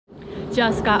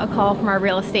just got a call from our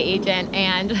real estate agent,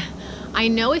 and I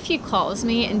know if he calls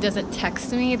me and doesn't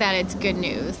text me that it's good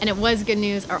news. And it was good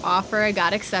news. Our offer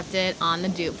got accepted on the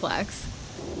duplex.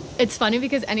 It's funny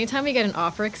because anytime we get an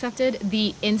offer accepted,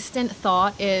 the instant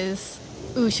thought is,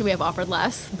 ooh, should we have offered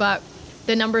less? But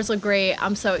the numbers look great.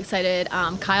 I'm so excited.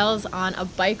 Kyle's on a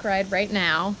bike ride right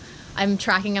now. I'm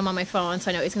tracking him on my phone, so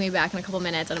I know he's gonna be back in a couple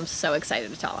minutes, and I'm so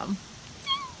excited to tell him.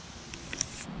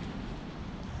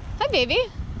 Hi, baby.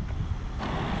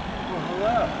 Oh,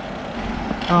 hello.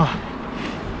 Oh.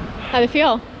 How'd it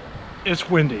feel? It's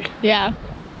windy. Yeah.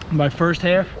 My first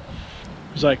half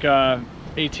was like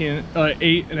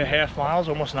 8.5 miles,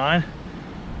 almost 9.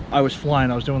 I was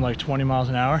flying. I was doing like 20 miles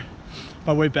an hour.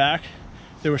 My way back,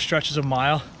 there were stretches of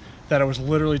mile that I was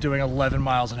literally doing 11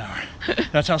 miles an hour.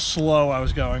 That's how slow I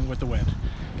was going with the wind.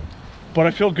 But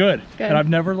I feel good. And I've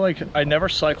never I never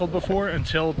cycled before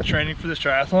until training for this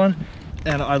triathlon,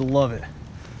 and I love it.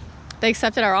 They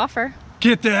accepted our offer.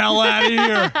 Get the hell out of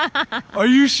here. Are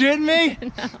you shitting me?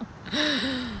 No.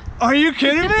 Are you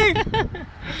kidding me?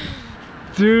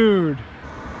 Dude.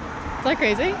 Is that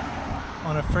crazy?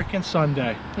 On a freaking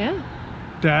Sunday. Yeah.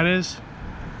 That is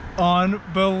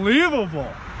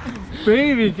unbelievable.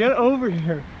 Baby, get over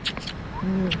here.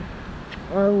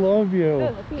 I love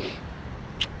you.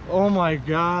 Oh my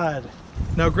God.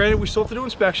 Now granted, we still have to do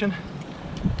inspection.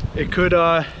 It could,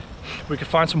 we could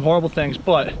find some horrible things,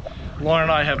 but Lauren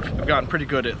and I have gotten pretty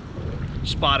good at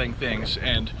spotting things,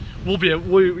 and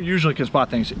we usually can spot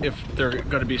things if they're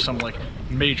going to be some like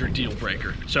major deal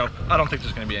breaker. So I don't think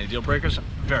there's going to be any deal breakers. I'm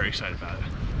very excited about it.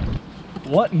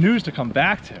 What news to come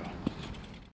back to?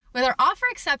 With our offer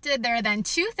accepted, there are then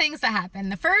two things that happen.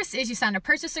 The first is you sign a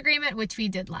purchase agreement, which we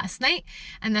did last night.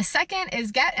 And the second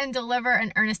is get and deliver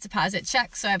an earnest deposit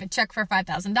check. So I have a check for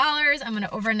 $5,000. I'm going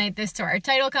to overnight this to our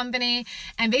title company.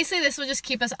 And basically this will just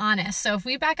keep us honest. So if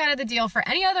we back out of the deal for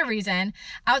any other reason,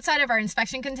 outside of our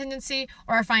inspection contingency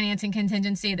or our financing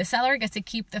contingency, the seller gets to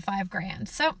keep the $5,000.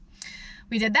 So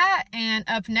we did that. And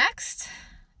up next,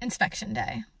 inspection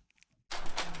day.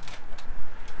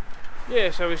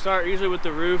 Yeah, so we start usually with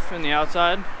the roof and the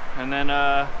outside, and then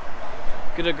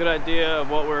get a good idea of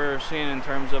what we're seeing in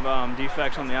terms of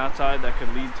defects on the outside that could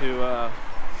lead to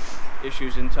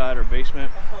issues inside or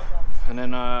basement, and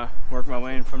then work my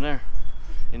way in from there.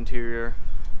 Interior,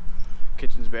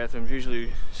 kitchens, bathrooms.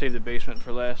 Usually save the basement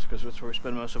for last because that's where we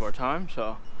spend most of our time,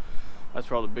 so that's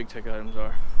where all the big ticket items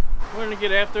are. We're gonna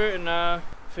get after it and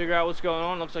figure out what's going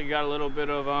on. Looks like you got a little bit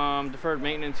of deferred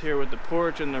maintenance here with the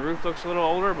porch, and the roof looks a little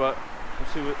older, but we'll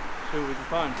see what we can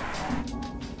find.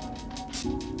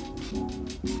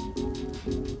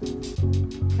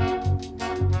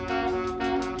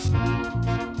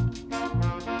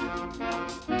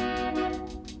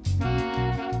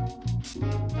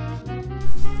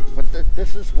 But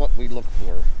this is what we look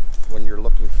for when you're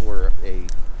looking for a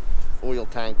oil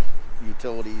tank,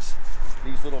 utilities,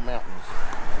 these little mountains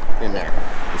in there.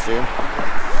 You see them?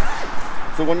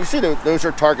 So when you see those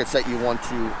are targets that you want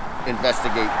to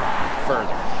investigate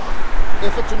further.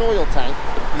 If it's an oil tank,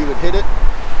 you would hit it,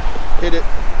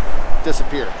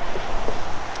 disappear.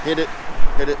 Hit it,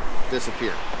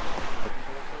 disappear.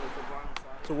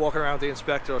 So walking around with the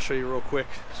inspector, I'll show you real quick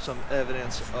some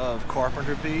evidence of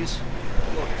carpenter bees.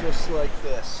 Look just like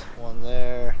this. One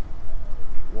there,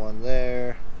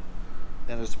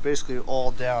 and it's basically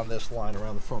all down this line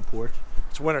around the front porch.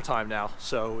 It's winter time now,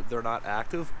 so they're not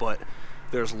active, but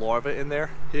there's larvae in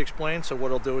there, he explained. So what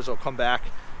he'll do is he'll come back,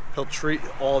 he'll treat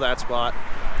all that spot,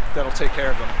 then he'll take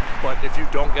care of them. But if you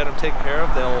don't get them taken care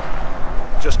of, they'll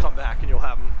just come back and you'll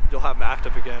have them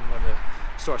active again when it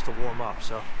starts to warm up.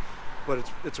 So, but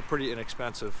it's a pretty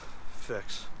inexpensive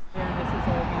fix.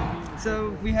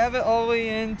 So we have it all the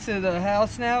way into the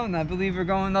house now, and I believe we're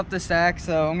going up the stack,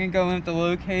 so I'm gonna go in with the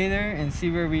locator and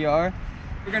see where we are.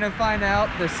 We're gonna find out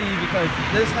the sea because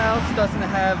this house doesn't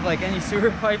have like any sewer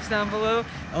pipes down below,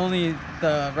 only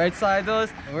the right side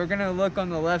does. We're gonna look on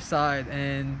the left side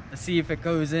and see if it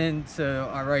goes into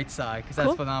our right side, because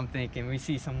that's what I'm thinking. We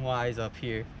see some Y's up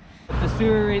here. The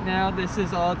sewer right now, this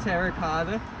is all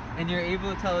terracotta, and you're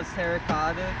able to tell it's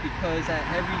terracotta because at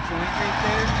every joint right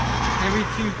there, every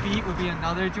 2 feet would be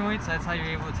another joint, so that's how you're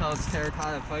able to tell it's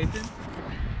terracotta piping.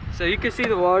 So you can see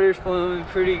the water's flowing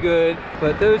pretty good,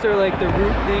 but those are like the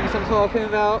root things I'm talking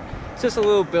about. It's just a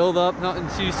little buildup, nothing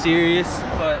too serious,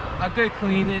 but a good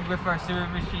cleaning with our sewer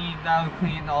machine, that'll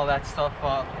clean all that stuff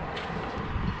up.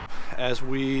 As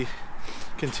we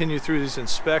continue through these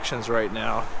inspections right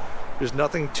now, there's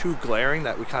nothing too glaring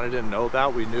that we kind of didn't know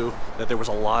about. We knew that there was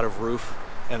a lot of roof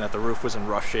and that the roof was in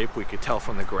rough shape. We could tell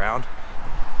from the ground.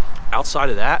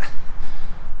 Outside of that,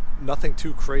 nothing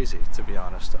too crazy, to be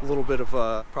honest. A little bit of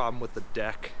a problem with the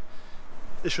deck.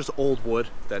 It's just old wood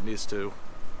that needs to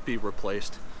be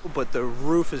replaced. But the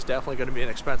roof is definitely going to be an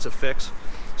expensive fix,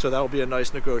 so that will be a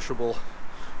nice negotiable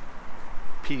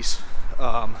piece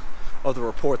of the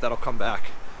report that'll come back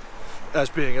as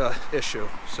being an issue.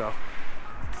 So.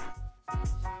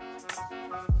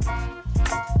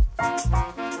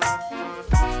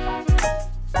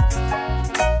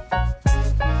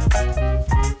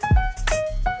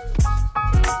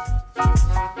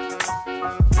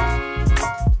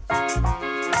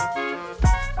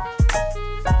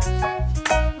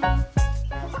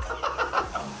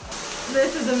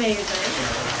 This is amazing.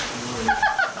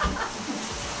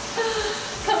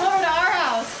 Come over to our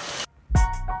house.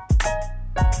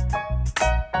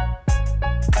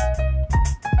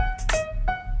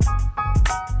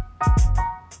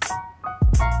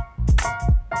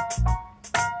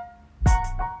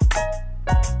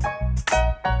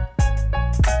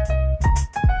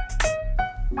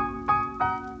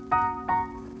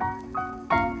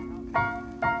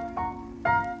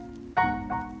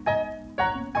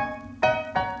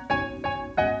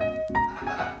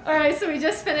 Alright, so we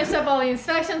just finished up all the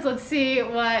inspections. Let's see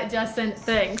what Justin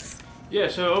thinks. Yeah,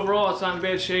 so overall it's not in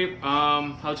bad shape.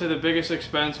 I would say the biggest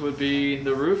expense would be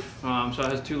the roof. So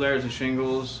it has 2 layers of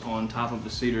shingles on top of the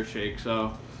cedar shake.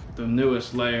 So the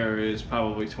newest layer is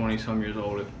probably 20 some years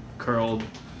old. It curled,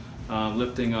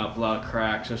 lifting up, a lot of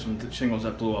cracks. There's some shingles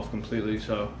that blew off completely.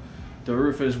 So the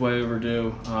roof is way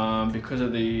overdue. Because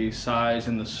of the size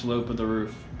and the slope of the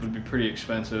roof, it would be pretty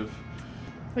expensive.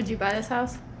 Would you buy this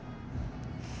house?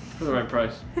 For the right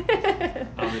price,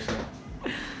 obviously.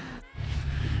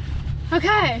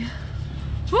 Okay.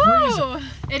 Woo!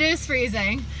 It is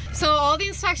freezing. So all the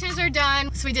inspections are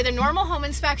done. So we did a normal home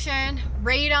inspection,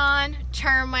 radon,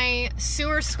 termite,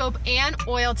 sewer scope, and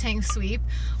oil tank sweep.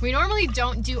 We normally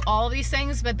don't do all of these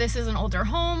things, but this is an older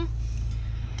home.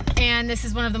 And this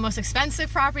is one of the most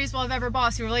expensive properties we'll have ever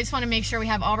bought. So we really just want to make sure we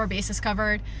have all of our bases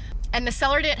covered. And the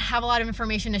seller didn't have a lot of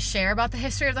information to share about the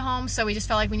history of the home, so we just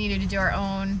felt like we needed to do our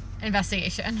own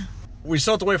investigation. We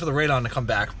still have to wait for the radon to come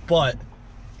back, but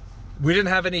we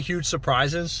didn't have any huge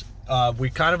surprises. We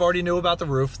kind of already knew about the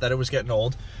roof, that it was getting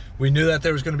old. We knew that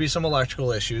there was going to be some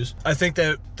electrical issues. I think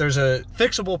that there's a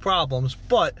fixable problems,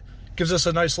 but gives us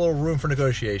a nice little room for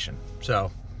negotiation.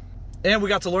 So, and we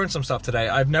got to learn some stuff today.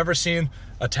 I've never seen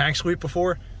a tank sweep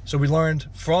before. So we learned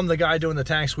from the guy doing the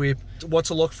tank sweep what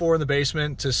to look for in the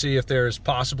basement to see if there's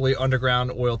possibly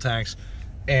underground oil tanks,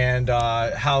 and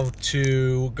how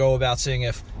to go about seeing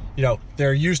if, you know,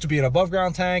 there used to be an above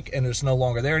ground tank and it's no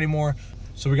longer there anymore.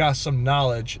 So we got some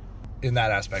knowledge in that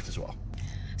aspect as well.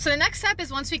 So the next step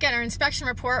is once we get our inspection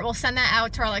report, we'll send that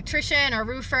out to our electrician, our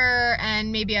roofer,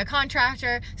 and maybe a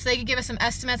contractor so they can give us some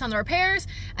estimates on the repairs,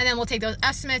 and then we'll take those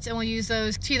estimates and we'll use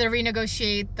those to either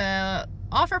renegotiate the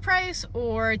offer price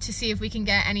or to see if we can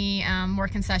get any more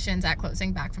concessions at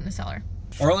closing back from the seller.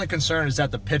 Our only concern is that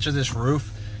the pitch of this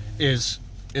roof is,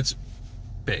 it's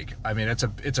big. I mean, it's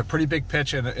a pretty big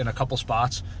pitch in a couple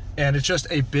spots, and it's just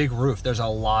a big roof. There's a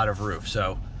lot of roof.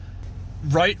 So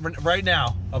right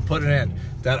now I'm putting in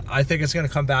that I think it's going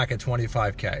to come back at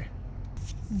 25K.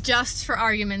 Just for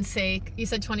argument's sake, you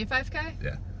said 25K?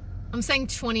 Yeah. I'm saying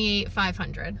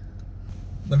 28,500.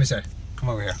 Let me say, come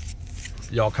over here.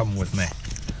 Y'all coming with me.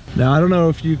 Now, I don't know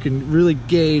if you can really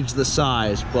gauge the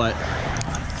size, but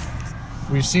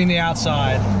we've seen the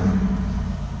outside.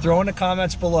 Throw in the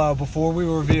comments below before we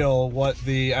reveal what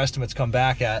the estimates come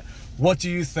back at. What do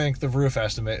you think the roof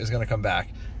estimate is going to come back?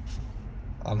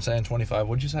 I'm saying 25.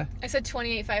 What'd you say? I said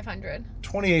 28,500.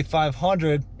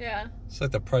 28,500? Yeah. It's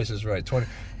like the price is right. I'm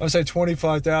gonna say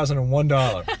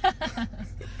 $25,001.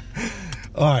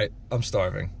 All right, I'm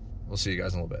starving. We'll see you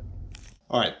guys in a little bit.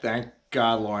 All right, thank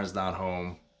God Lauren's not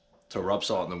home to rub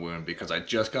salt in the wound, because I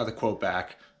just got the quote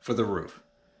back for the roof.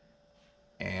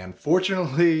 And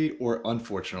fortunately or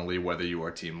unfortunately, whether you are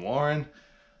Team Lauren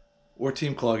or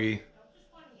Team Cluggy,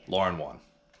 Lauren won.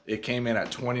 It came in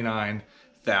at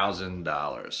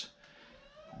 $29,000.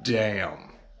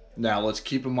 Damn. Now let's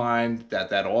keep in mind that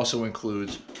that also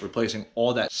includes replacing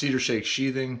all that cedar shake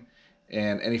sheathing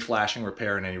and any flashing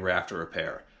repair and any rafter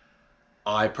repair.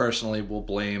 I personally will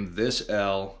blame this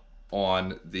L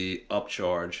on the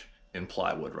upcharge in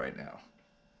plywood right now.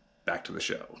 Back to the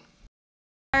show.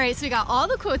 All right, so we got all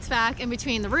the quotes back in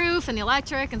between the roof and the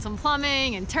electric and some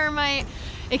plumbing and termite.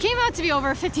 It came out to be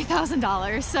over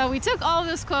 $50,000. So we took all of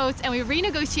those quotes and we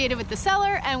renegotiated with the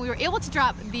seller, and we were able to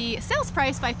drop the sales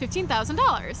price by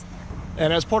 $15,000.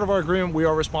 And as part of our agreement, we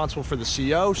are responsible for the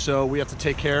CO, so we have to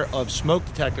take care of smoke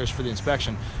detectors for the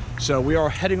inspection. So we are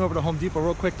heading over to Home Depot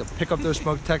real quick to pick up those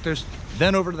smoke detectors,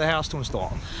 then over to the house to install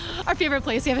them. Our favorite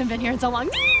place. We haven't been here in so long.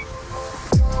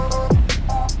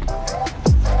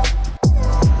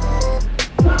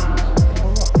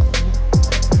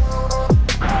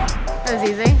 That was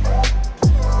easy.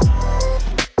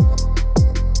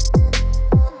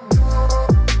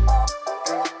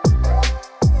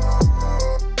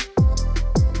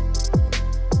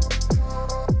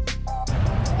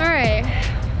 All right.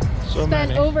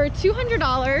 Spent over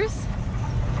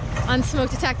 $200 on smoke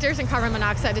detectors and carbon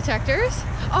monoxide detectors.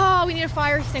 Oh, we need a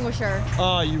fire extinguisher.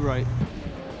 Oh, you're right.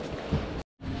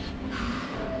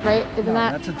 Right? Isn't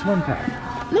that? That's a twin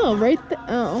pack. No, right there.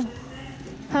 Oh.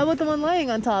 How about the one laying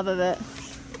on top of it?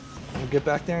 We'll get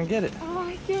back there and get it. Oh,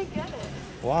 I can't get it.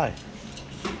 Why?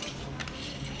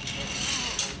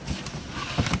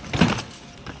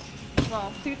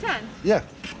 Well, 210. Yeah,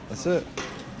 that's it.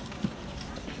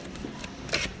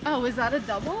 Oh, is that a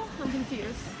double? I'm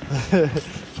confused.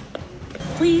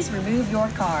 Please remove your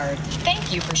card.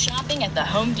 Thank you for shopping at the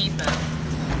Home Depot.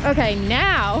 Okay,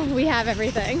 now we have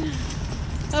everything.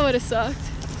 That would have sucked.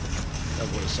 That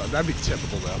would have sucked. That'd be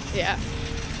typical though. Yeah.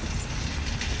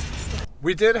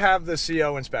 We did have the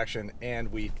CO inspection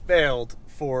and we failed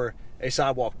for a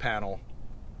sidewalk panel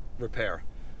repair.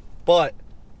 But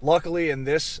luckily in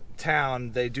this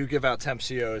town, they do give out temp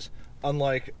COs,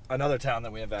 unlike another town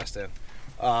that we invest in.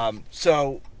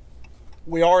 So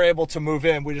we are able to move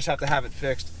in. We just have to have it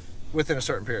fixed within a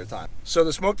certain period of time. So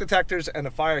the smoke detectors and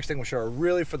the fire extinguisher are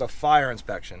really for the fire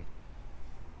inspection.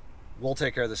 We'll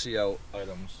take care of the CO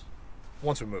items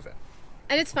once we move in.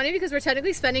 And it's funny because we're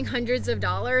technically spending hundreds of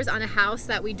dollars on a house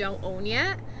that we don't own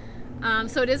yet.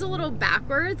 So it is a little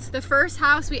backwards. The first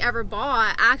house we ever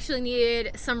bought actually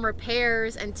needed some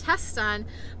repairs and tests done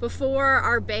before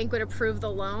our bank would approve the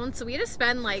loan. So we had to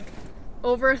spend like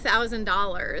over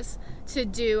 $1,000 to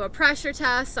do a pressure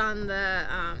test on the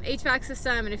HVAC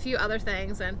system and a few other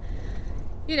things. And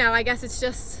you know, I guess it's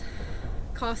just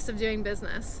cost of doing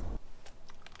business.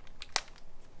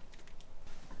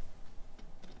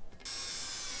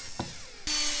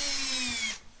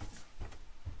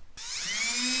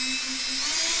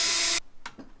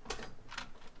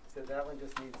 That one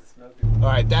just needs the smoke. All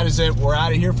right, that is it. We're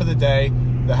out of here for the day.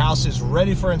 The house is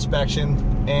ready for inspection,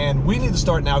 and we need to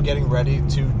start now getting ready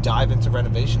to dive into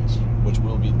renovations, which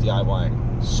we'll be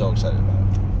DIYing. So excited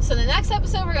about it. So the next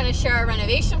episode, we're going to share our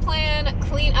renovation plan,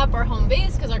 clean up our home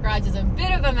base because our garage is a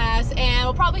bit of a mess, and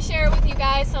we'll probably share with you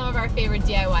guys some of our favorite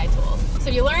DIY tools. So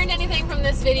if you learned anything from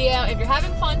this video, if you're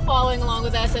having fun following along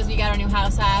with us as we get our new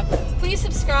house app, please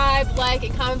subscribe, like,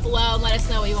 and comment below and let us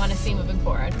know what you want to see moving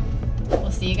forward. We'll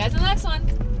see you guys in the next one.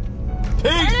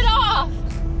 Peace. Turn it off!